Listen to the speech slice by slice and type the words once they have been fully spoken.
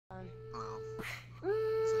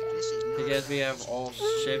Yes, we have all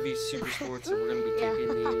Chevy Super Sports, and we're gonna be taking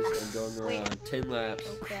these and going around 10 laps.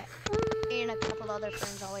 Okay. Me and a couple other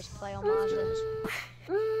friends always play on Mazdas.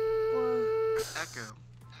 Echo.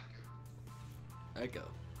 Echo.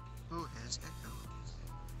 Who has Echo?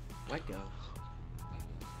 Echo.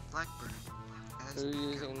 Blackburn. Has Who's Echo.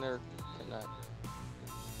 using their connect?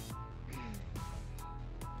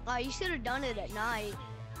 Oh, you should have done it at night.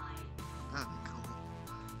 That'd be cool.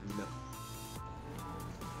 No.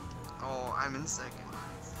 Oh, I'm in second.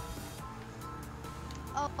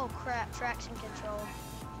 Oh crap, traction control.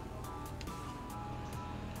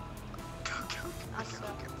 Go, go, I go,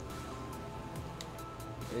 suck. go.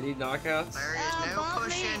 Any knockouts? There is no bump me.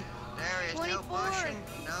 pushing. There is 24. no pushing.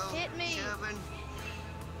 No Hit me. shoving.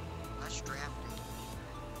 That's drafting.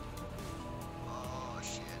 Oh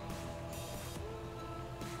shit.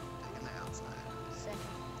 Taking the outside. Second.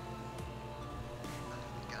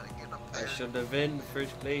 Gotta get up I there. should have been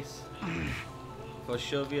first place. For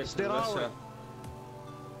Chevy at the Still on. restaurant.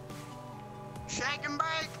 Shake and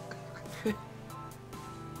bake.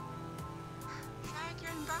 Shake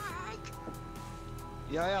and bake.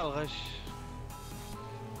 يا الغش.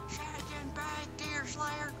 Shake and bake, deer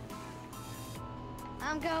slayer.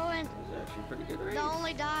 I'm going. That was actually a pretty good race. The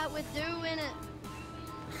only diet with dew in it.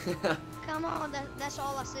 Come on, that's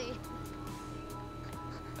all I see.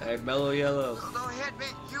 Hey, Mello Yello. Oh, don't hit me,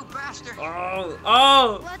 you bastard. Oh!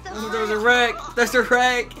 Oh! What the There's a fuck? wreck! There's a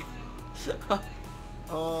wreck!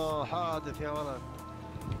 اوه حادث يا ولد.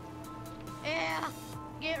 Yeah,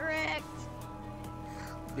 get wrecked.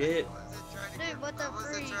 Did. I wasn't trying to Dude, get, what the I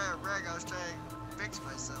wasn't freak? trying to wreck, I was trying to fix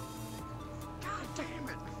myself. God damn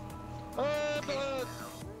it. ابعد.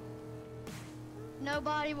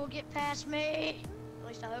 Nobody will get past me. At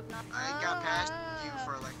least I hope not. I got past you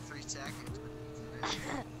for like 3 seconds. Yeah,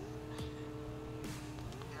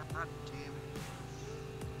 God damn it.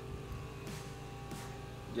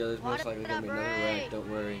 Yeah, there's Why most likely did gonna be I another wreck, brake? don't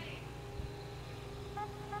worry.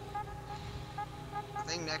 I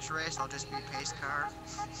think next race I'll just be pace car.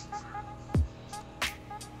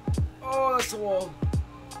 Oh, that's a wall.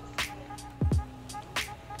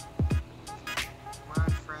 Come on,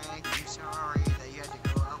 Frank, I'm sorry that you had to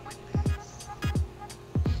go out with me.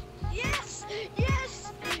 Yes!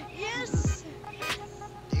 Yes! Yes!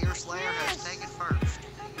 Deer Slayer has taken first.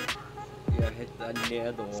 Yeah, hit that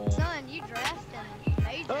near the wall. Son, you drafting.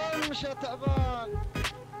 Major. امشي تعبان.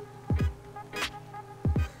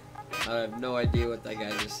 I have no idea what that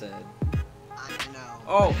guy just said. I know.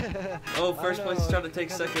 Oh! Oh, first I place know, is trying to take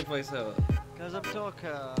because- second place out. Because I'm talking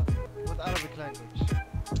with Arabic language.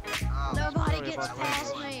 Oh, Nobody sorry gets about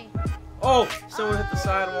past that. me. Oh! Someone hit the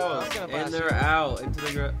sidewalls. I'm gonna And pass they're you. out into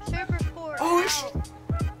the ground. Super Sport. Oh, out. shit.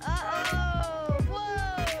 Uh-oh.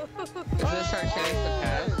 Whoa. Is this our chance to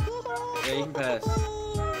pass? Yeah, you can pass.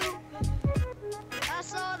 I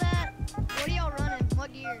saw that. What are y'all running? What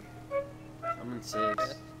gear? I'm in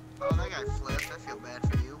 6. Oh, that guy flipped. I feel bad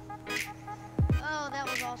for you. Oh, that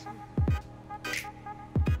was awesome.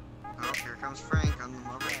 Oh, here comes Frank on my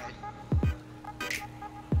right.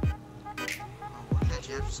 Oh, what that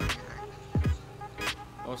Jefferson guy?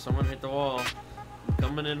 Oh, someone hit the wall. I'm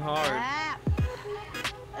coming in hard. Ah.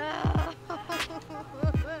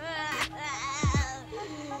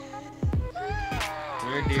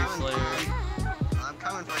 We're Deer Slayer. I'm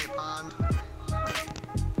coming for you, Pond.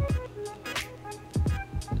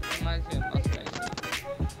 Reminds me of Mustang.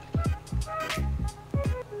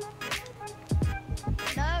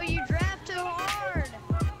 No, you draft too hard.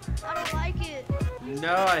 I don't like it.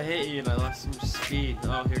 No, I hit you and I lost some speed.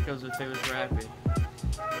 Oh, here comes the famous rapping.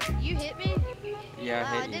 You hit me? Yeah,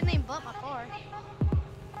 I I hit you. didn't even bump my car.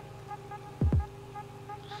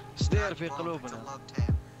 سدير في It's a قلوبنا. love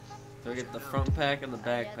tap. So I get the front pack and the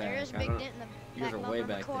back Yeah, there pack. is a I big don't- dent in the you guys back are way bumper of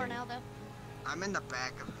back the car there. now, though. I'm in the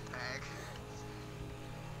back of the pack.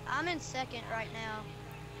 I'm in second right now.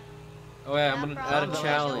 Oh yeah, I'm I'm gonna probably add a not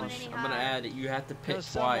challenge. going any I'm gonna higher. add it. You have to pit Because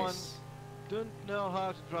someone- twice. Don't know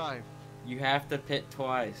how to drive. You have to pit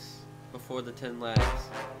twice before the 10 laps. Oh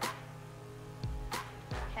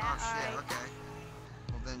Cat shit, eye. okay.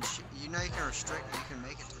 Well then, you know you can restrict, you can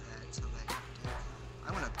make it to that, so they have to.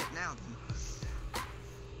 I'm gonna pit now then.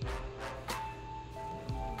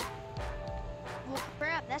 Well,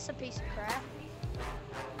 crap, that's a piece of crap.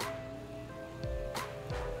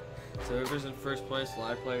 So whoever's in first place,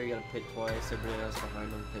 live player, you gotta pit twice. Everybody else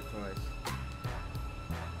behind them pit twice.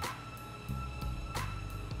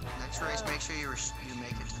 Next race, make sure you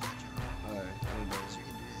make it to that job. Alright, I don't know. So you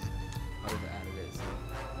can do that. I just added it. So.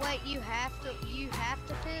 Wait, you have to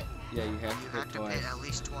pit? Yeah, you have You to have pit to twice. pit at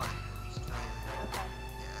least twice. Okay.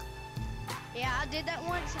 Yeah. Yeah, I did that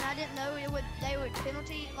once, and I didn't know they would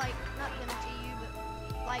penalty, like, not penalty you, but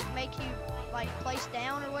like make you like place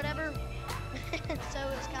down or whatever. So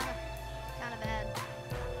it's kind of bad.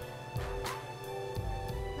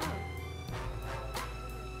 No.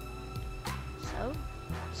 So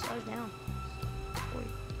slows down. Boy.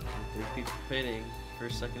 3 people pitting,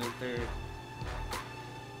 first, second, and third.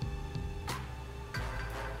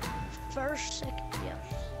 First, second, yeah.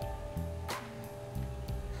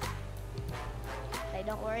 Hey,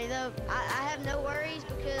 don't worry though. I have no worries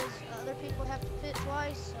because other people have to pit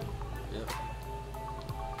twice. So. Yep.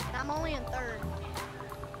 And I'm only in third.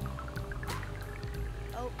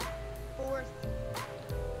 Oh, fourth.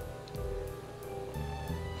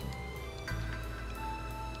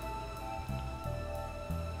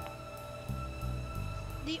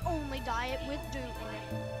 The only diet with dew in it.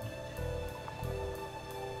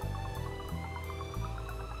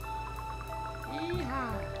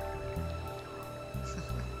 Yeehaw.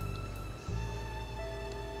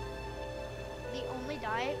 The only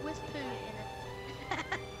diet with poo in it.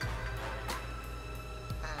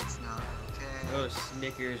 That's not okay. Oh,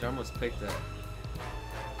 Snickers. I almost picked that.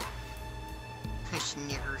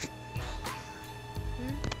 Snickers.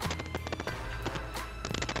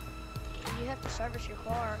 You have to service your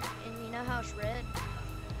car, and you know how it's red?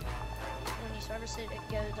 When you service it, it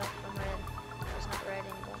goes up from red. It's not red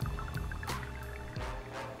anymore.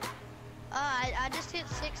 I just hit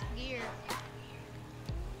 6th gear.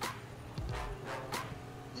 Are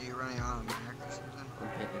you running on a Mac or something? I'm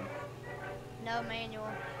pitting. No manual.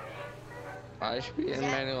 I should be in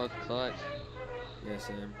manual with clutch. Yes,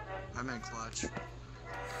 I am. I'm in clutch.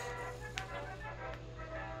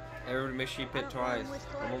 Everybody make sure you pit I don't run twice. with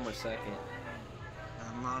I'm on my clutch. second.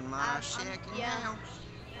 I'm on my second yeah. now.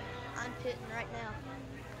 I'm pitting right now.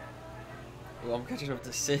 Well, I'm catching up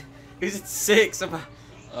to 6. Who's at 6? I'm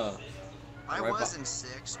I right was by- in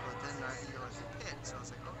 6, but then I realized the pit, so I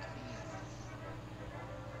was like, okay.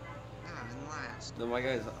 Yeah, I'm in last. No, my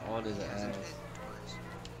guy's on his He hasn't ass. hit twice.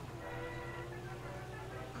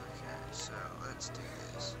 Okay, so let's do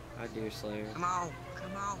this. Hi, Deer Slayer. Come on,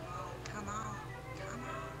 come on, come on, come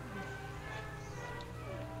on.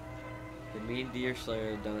 Yeah, me and Deer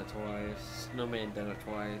Slayer have done it twice. Snowman done it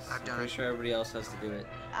twice. I've I'm done pretty it. sure everybody else has to do it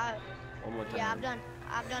one more time. Yeah, I've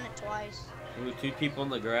done it twice. Ooh, 2 people in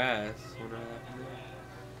the grass. Wonder what happened there.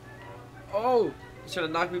 Oh! He's trying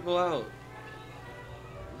to knock people out.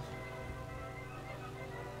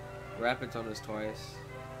 Rapids on us twice.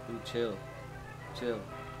 Ooh, chill. Chill.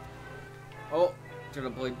 Oh! Trying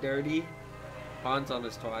to play dirty. Pond's on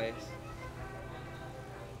us twice.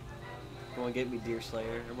 Come on, get me, Deer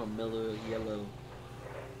Slayer. I'm a Mello Yello.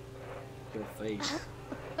 Your face.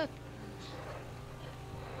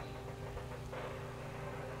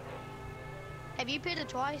 Have you pitted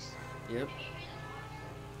twice? Yep.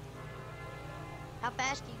 How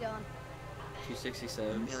fast are you going?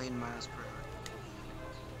 267. 1,000,000 miles per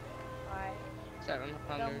hour. Alright.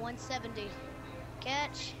 700. Going 170.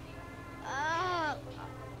 Catch. Oh.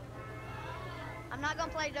 I'm not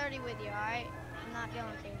gonna play dirty with you, alright? I'm not going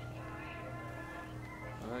to.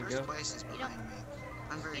 Alright, First go. place is behind me.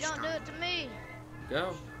 I'm very You don't strong. do it to me.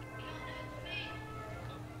 Go.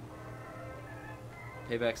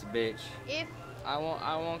 Payback's a bitch. If I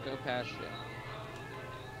won't go past you.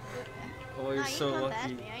 Oh, you're nah, you so can come past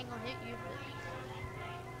lucky. me. I ain't gonna hit you. But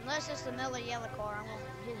unless it's the Mello Yello car, I'm gonna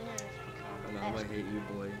hit him if you No, come I past might me. hit you,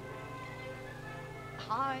 boy.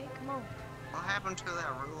 Hi, come on. What happened to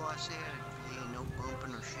that rule I said? There ain't no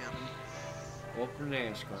bumping or shoving. Welcome to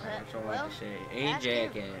NASCAR. That's all I Well, have to say. Ain't ask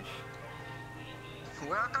him. jackass.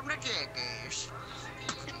 Welcome to Jackass.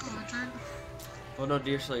 Oh no,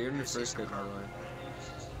 Deer Slayer, you're in your first pit, by the way.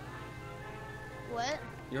 What?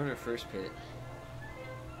 You're in your first pit.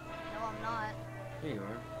 No, I'm not. Here you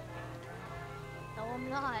are. No, I'm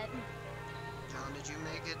not. John, did you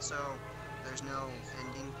make it so there's no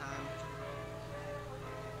ending time?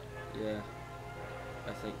 Yeah. I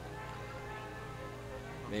think.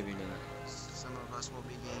 Maybe not. Some of us will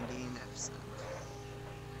be getting DNFs then.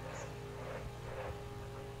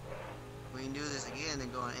 We can do this again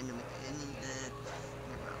and go on into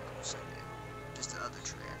just the other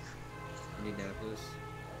track. Indianapolis.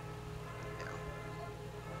 Yeah.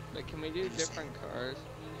 But can we do different cars?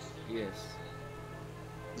 Yes.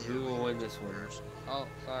 Yeah, Who will we win can this do one? yours. Oh,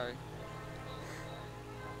 sorry.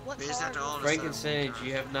 What We just have to car? all Frank decide and one Sage, car.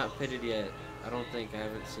 you have not pitted yet. I don't think I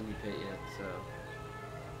haven't seen you pit yet, so.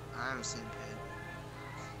 I haven't seen Pit.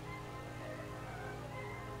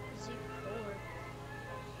 Z4.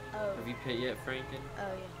 Oh. Have you pit yet, Franken? Oh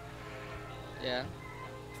yeah. Yeah.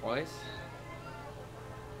 Twice?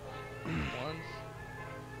 Once.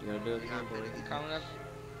 You gotta do it You gotta again, pit boy. again. Coming up.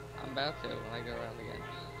 I'm about to when I go around again.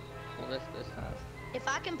 Well, this time. If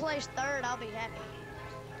I can place third, I'll be happy.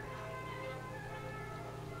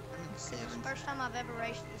 I'm in It's the seventh. first time I've ever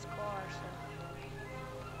raced this car,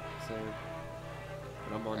 so. So,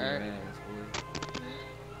 but I'm on your Alright. ass, boy.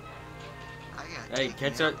 I got Hey, taken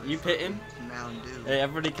catch out up. by You pitting? fucking Mountain Dew. Hey,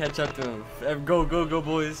 everybody catch up to him. Go, go, go,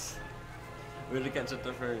 boys. We gotta catch up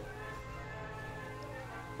to first.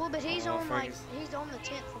 Well, but he's Oh, on like Fergus. he's on the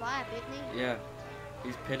 10th lap, isn't he? Yeah,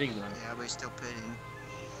 he's pitting though. Yeah, but he's still pitting.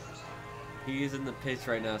 He is in the pits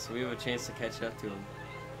right now, so we have a chance to catch up to him.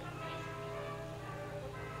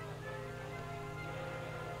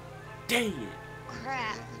 Dang it!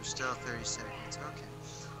 Crap. Okay, there's still 30 seconds. Okay.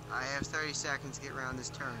 I have 30 seconds to get around this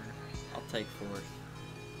turn. I'll take fourth.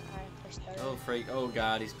 Alright, place third. Oh freak! Oh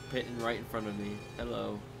god, he's pitting right in front of me.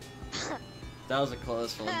 Hello. That was a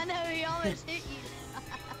close one. I know he almost hit you.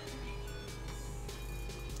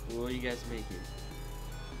 What do you guys make it?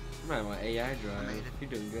 You might want AI drive. made it. You're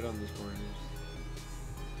doing good on this corner.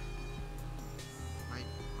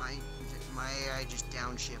 My AI just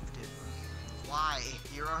downshifted. Why?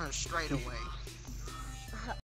 You're on a straightaway.